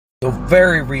So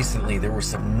very recently, there was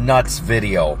some nuts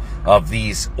video of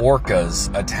these orcas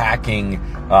attacking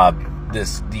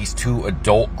these two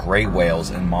adult gray whales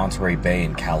in Monterey Bay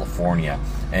in California.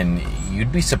 And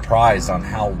you'd be surprised on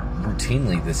how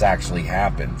routinely this actually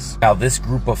happens. Now, this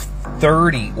group of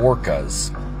 30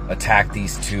 orcas attacked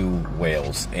these two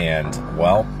whales, and,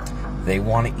 well, they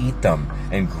want to eat them.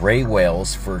 And gray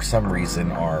whales, for some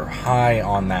reason, are high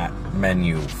on that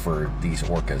menu for these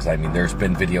orcas. I mean, there's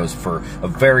been videos for a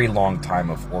very long time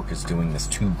of orcas doing this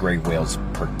to gray whales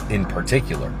in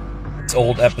particular. This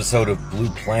old episode of Blue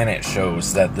Planet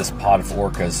shows that this pod of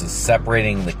orcas is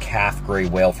separating the calf gray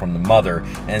whale from the mother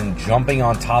and jumping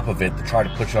on top of it to try to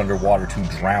push it underwater to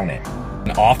drown it.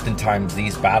 And oftentimes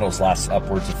these battles last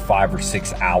upwards of 5 or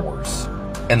 6 hours.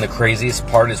 And the craziest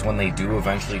part is when they do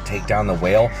eventually take down the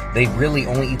whale, they really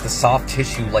only eat the soft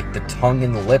tissue like the tongue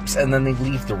and the lips, and then they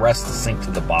leave the rest to sink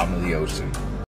to the bottom of the ocean.